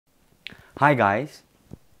Hi guys,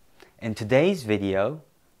 in today's video,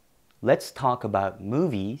 let's talk about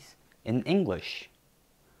movies in English.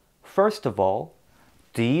 First of all,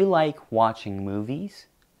 do you like watching movies?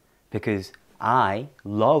 Because I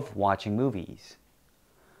love watching movies.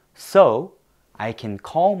 So, I can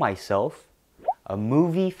call myself a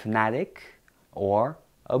movie fanatic or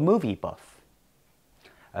a movie buff.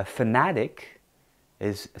 A fanatic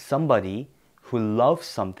is somebody who loves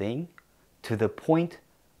something to the point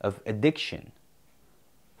of addiction.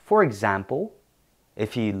 For example,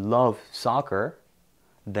 if you love soccer,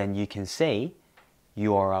 then you can say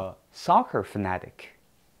you are a soccer fanatic.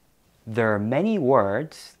 There are many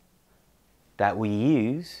words that we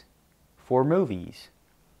use for movies.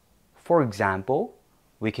 For example,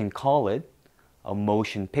 we can call it a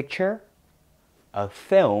motion picture, a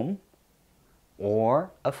film, or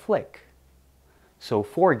a flick. So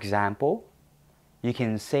for example, you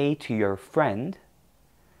can say to your friend,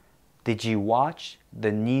 "Did you watch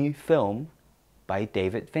the new film by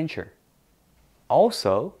David Fincher?"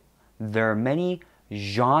 Also, there are many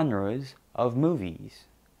genres of movies.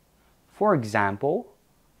 For example,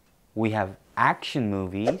 we have action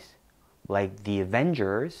movies like The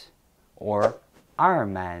Avengers or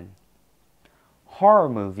Iron Man. Horror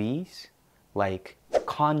movies like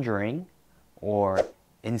Conjuring or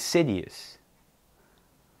Insidious.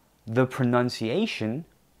 The pronunciation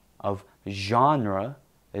of genre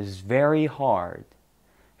is very hard.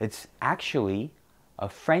 It's actually a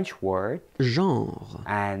French word. Genre.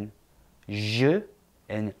 And je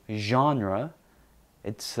in genre,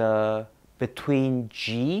 it's between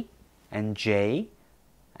G and J,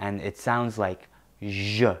 and it sounds like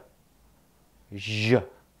je. Je.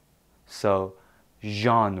 So,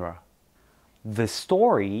 genre. The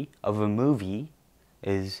story of a movie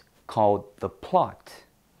is called the plot.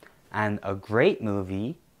 And a great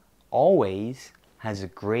movie always has a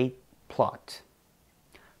great plot.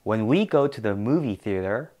 When we go to the movie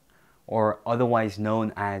theater, or otherwise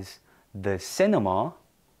known as the cinema,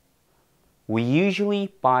 we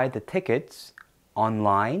usually buy the tickets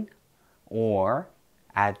online or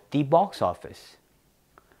at the box office.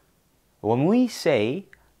 When we say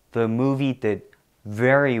the movie did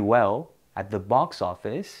very well at the box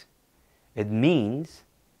office, it means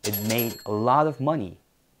it made a lot of money.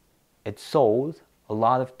 It sold a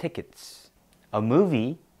lot of tickets. A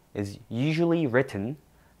movie is usually written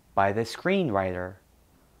by the screenwriter.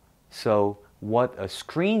 So what a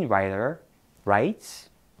screenwriter writes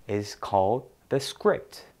is called the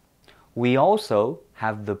script. We also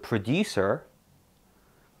have the producer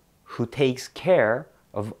who takes care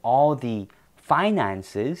of all the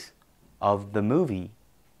finances of the movie.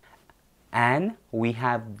 And we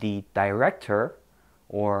have the director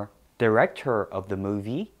or director of the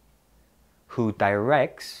movie who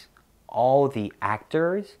directs all the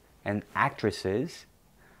actors and actresses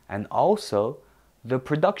and also the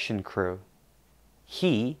production crew.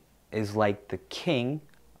 He is like the king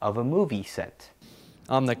of a movie set.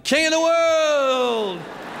 I'm the king of the world!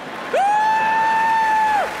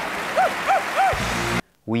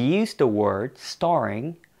 We use the word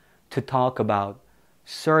starring to talk about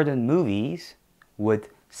certain movies with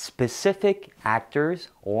specific actors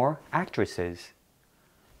or actresses.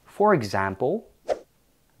 For example,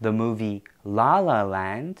 the movie La La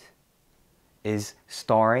Land is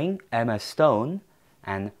starring Emma Stone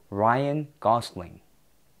and Ryan Gosling.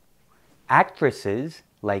 Actresses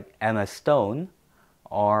like Emma Stone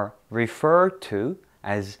are referred to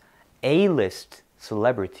as A-list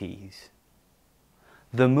celebrities.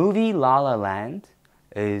 The movie La La Land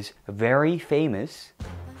is very famous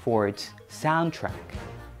for its soundtrack,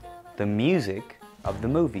 the music of the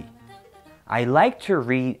movie. I like to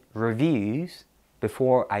read reviews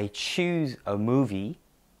before I choose a movie,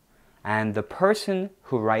 and the person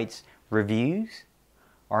who writes reviews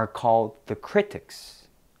are called the critics.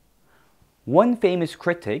 One famous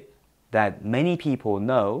critic that many people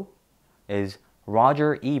know is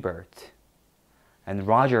Roger Ebert. And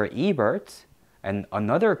Roger Ebert and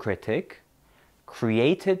another critic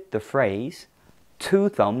created the phrase "two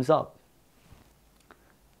thumbs up."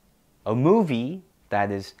 A movie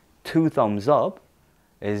that is two thumbs up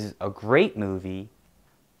is a great movie.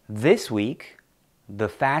 This week, the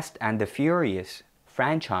Fast and the Furious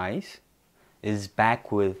franchise is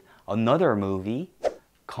back with another movie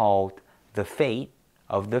called The Fate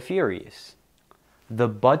of the Furious. The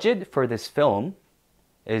budget for this film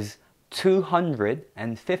is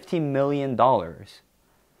 $250 million.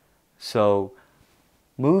 So,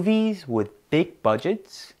 movies with big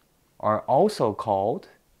budgets are also called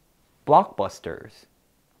blockbusters.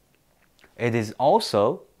 It is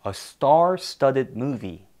also a star-studded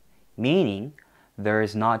movie, meaning there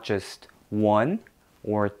is not just one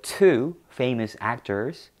or two famous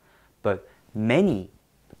actors, but many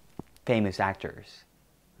famous actors.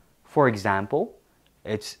 For example,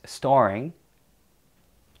 it's starring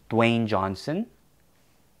Dwayne Johnson,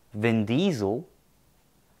 Vin Diesel,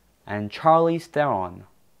 and Charlize Theron.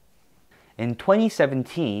 In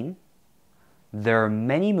 2017, there are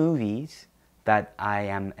many movies that I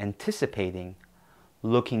am anticipating,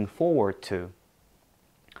 looking forward to.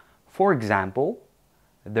 For example,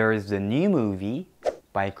 there is the new movie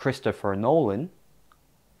by Christopher Nolan,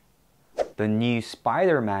 the new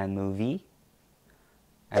Spider-Man movie,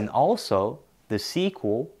 and also the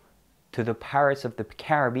sequel to the Pirates of the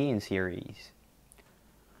Caribbean series.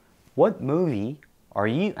 What movie are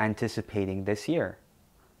you anticipating this year?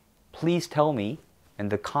 Please tell me in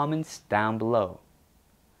the comments down below.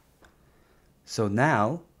 So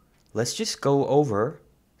now, let's just go over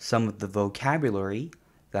some of the vocabulary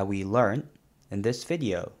that we learned in this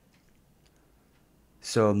video.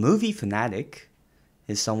 So a movie fanatic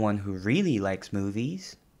is someone who really likes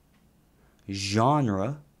movies.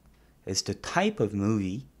 Genre is the type of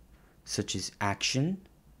movie, such as action,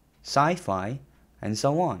 sci-fi, and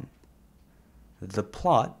so on. The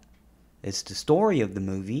plot is the story of the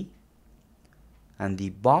movie, and the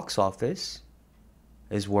box office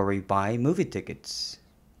is where we buy movie tickets.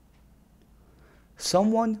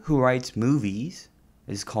 Someone who writes movies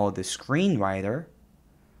is called the screenwriter,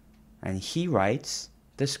 and he writes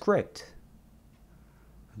the script.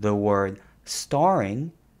 The word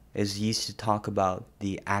starring is used to talk about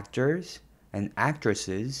the actors and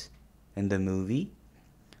actresses in the movie,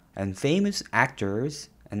 and famous actors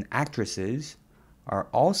and actresses are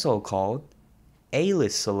also called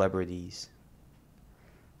A-list celebrities.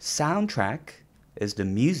 Soundtrack is the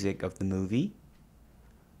music of the movie,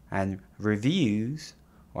 and reviews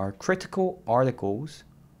are critical articles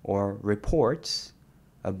or reports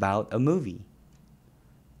about a movie.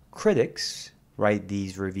 Critics write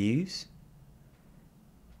these reviews,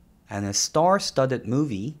 and a star-studded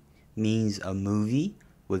movie means a movie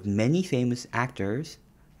with many famous actors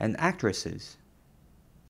and actresses.